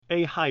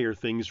A Higher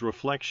Things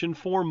Reflection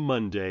for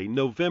Monday,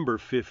 November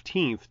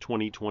 15th,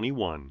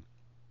 2021.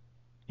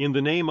 In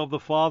the name of the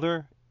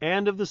Father,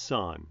 and of the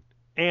Son,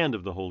 and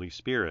of the Holy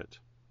Spirit.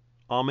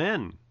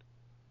 Amen.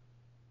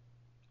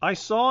 I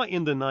saw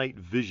in the night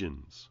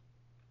visions,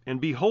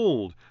 and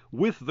behold,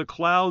 with the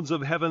clouds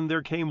of heaven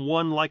there came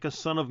one like a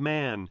son of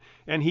man,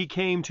 and he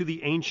came to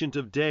the Ancient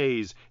of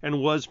Days, and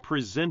was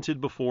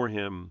presented before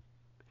him.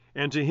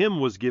 And to him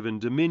was given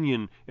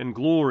dominion and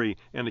glory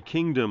and a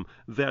kingdom,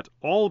 that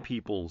all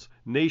peoples,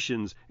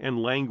 nations,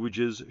 and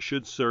languages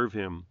should serve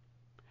him.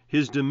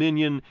 His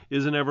dominion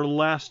is an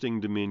everlasting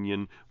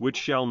dominion, which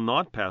shall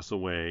not pass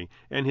away,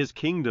 and his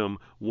kingdom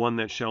one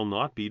that shall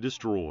not be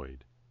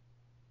destroyed.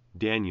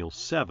 Daniel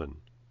 7,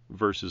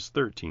 verses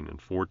 13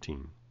 and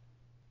 14.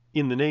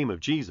 In the name of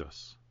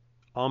Jesus.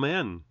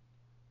 Amen.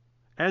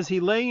 As he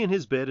lay in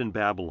his bed in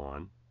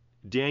Babylon,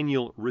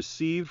 Daniel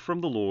received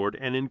from the Lord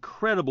an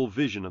incredible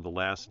vision of the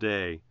last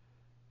day.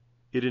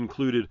 It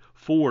included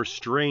 4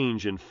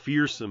 strange and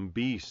fearsome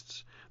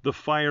beasts, the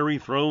fiery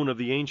throne of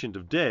the Ancient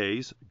of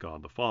Days,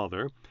 God the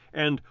Father,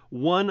 and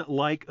one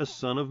like a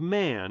son of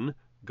man,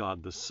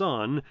 God the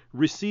Son,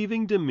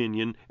 receiving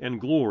dominion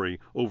and glory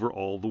over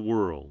all the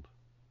world.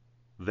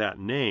 That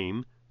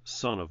name,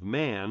 Son of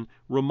Man,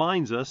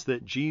 reminds us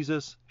that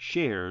Jesus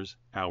shares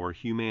our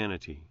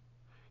humanity.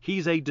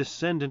 He's a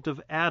descendant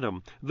of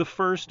Adam, the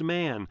first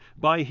man,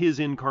 by his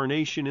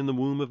incarnation in the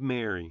womb of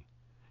Mary.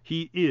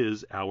 He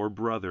is our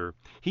brother.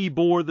 He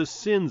bore the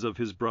sins of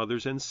his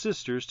brothers and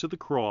sisters to the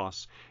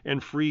cross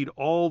and freed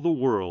all the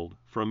world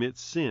from its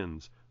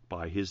sins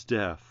by his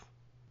death.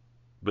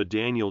 But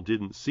Daniel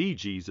didn't see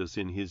Jesus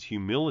in his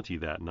humility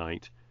that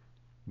night,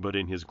 but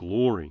in his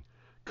glory,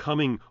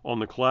 coming on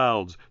the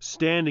clouds,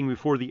 standing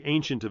before the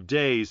Ancient of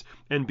Days,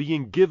 and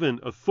being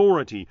given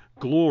authority,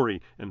 glory,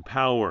 and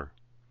power.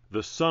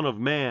 The Son of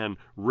Man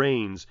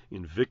reigns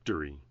in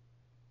victory.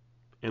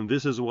 And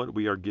this is what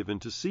we are given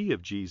to see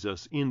of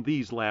Jesus in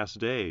these last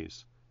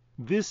days.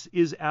 This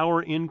is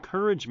our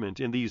encouragement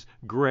in these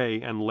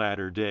gray and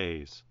latter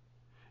days.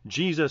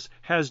 Jesus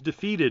has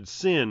defeated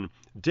sin,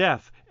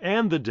 death,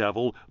 and the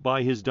devil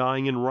by his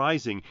dying and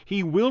rising.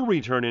 He will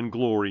return in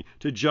glory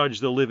to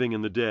judge the living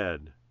and the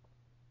dead.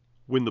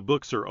 When the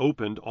books are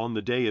opened on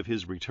the day of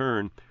his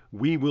return,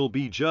 we will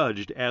be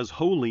judged as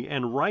holy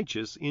and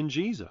righteous in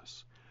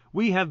Jesus.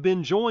 We have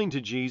been joined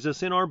to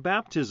Jesus in our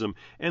baptism,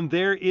 and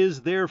there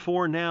is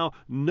therefore now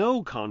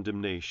no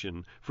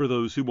condemnation for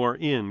those who are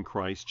in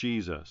Christ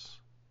Jesus.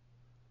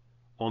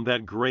 On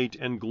that great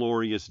and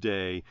glorious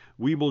day,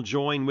 we will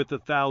join with the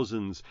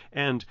thousands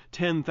and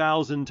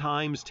 10,000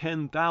 times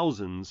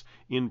 10,000s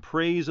in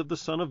praise of the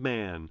Son of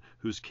Man,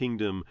 whose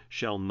kingdom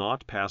shall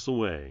not pass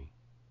away.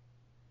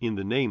 In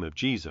the name of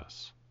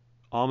Jesus.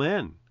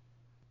 Amen.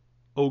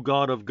 O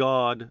God of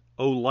God,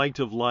 O Light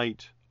of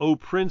Light, O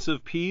Prince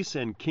of Peace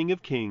and King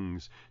of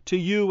Kings, to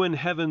you in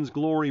heaven's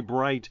glory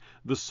bright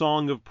the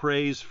song of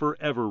praise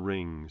forever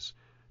rings.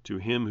 To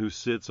him who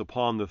sits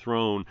upon the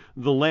throne,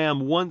 the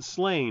Lamb once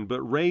slain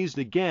but raised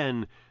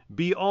again,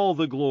 be all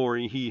the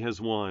glory he has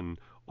won,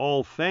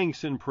 all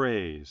thanks and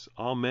praise.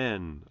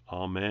 Amen.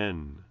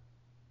 Amen.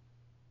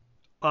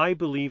 I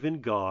believe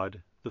in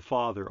God, the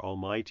Father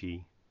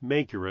Almighty,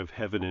 maker of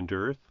heaven and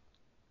earth,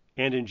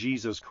 and in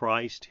Jesus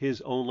Christ,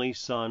 his only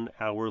Son,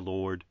 our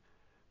Lord,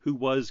 who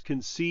was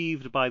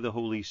conceived by the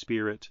Holy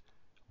Spirit,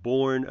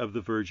 born of the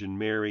Virgin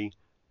Mary,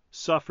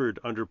 suffered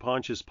under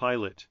Pontius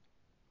Pilate,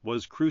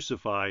 was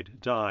crucified,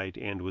 died,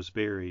 and was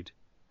buried.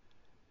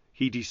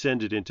 He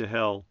descended into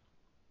hell.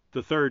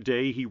 The 3rd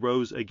day he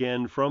rose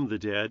again from the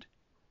dead.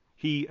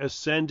 He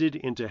ascended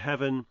into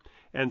heaven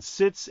and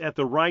sits at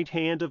the right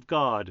hand of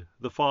God,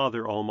 the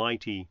Father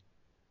Almighty.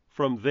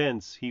 From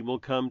thence he will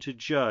come to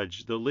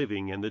judge the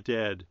living and the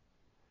dead.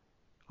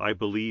 I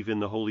believe in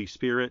the Holy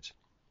Spirit,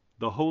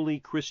 the holy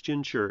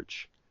Christian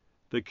Church,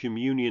 the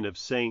communion of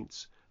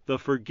saints, the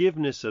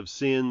forgiveness of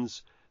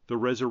sins, the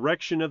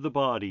resurrection of the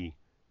body,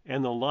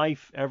 and the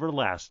life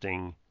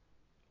everlasting.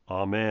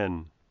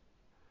 Amen.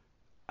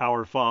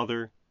 Our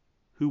Father,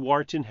 who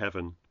art in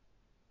heaven,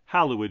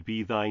 hallowed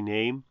be thy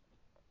name.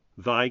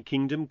 Thy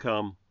kingdom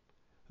come,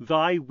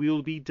 thy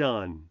will be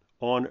done,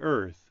 on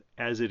earth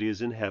as it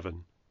is in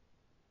heaven.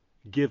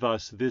 Give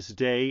us this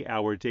day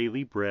our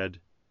daily bread,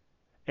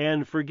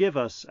 and forgive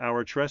us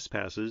our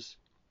trespasses,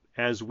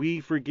 as we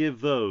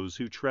forgive those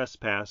who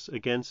trespass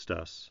against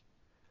us.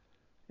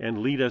 And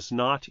lead us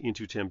not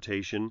into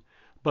temptation,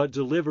 but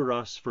deliver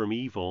us from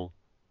evil.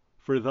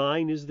 For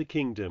thine is the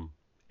kingdom,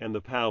 and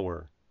the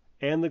power,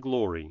 and the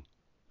glory,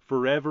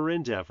 forever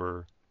and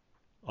ever.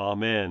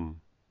 Amen.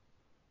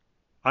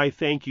 I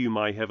thank you,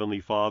 my heavenly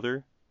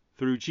Father,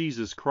 through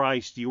Jesus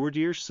Christ, your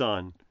dear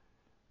Son,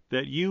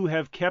 that you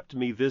have kept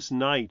me this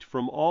night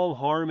from all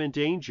harm and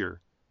danger.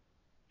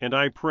 And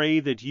I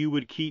pray that you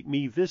would keep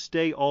me this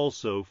day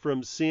also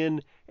from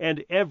sin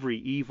and every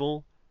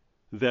evil,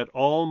 that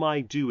all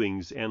my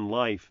doings and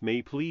life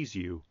may please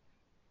you.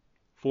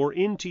 For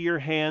into your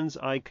hands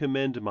I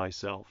commend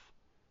myself,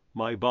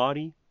 my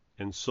body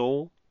and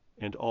soul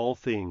and all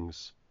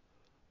things.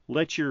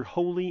 Let your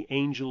holy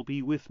angel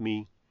be with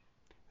me,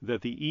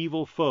 that the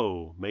evil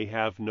foe may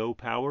have no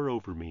power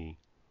over me.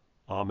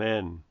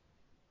 Amen.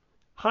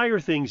 Higher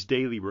Things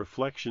Daily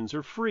Reflections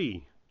are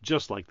free,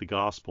 just like the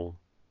Gospel,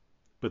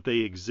 but they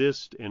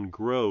exist and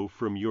grow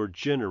from your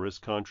generous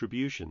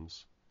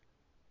contributions.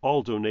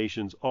 All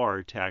donations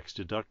are tax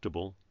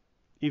deductible.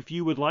 If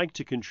you would like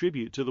to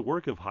contribute to the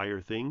work of Higher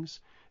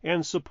Things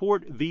and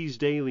support these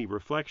daily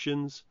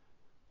reflections,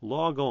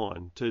 log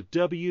on to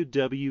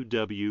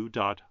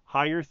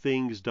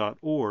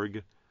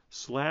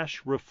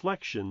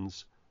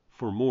www.higherthings.org/reflections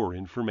for more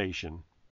information.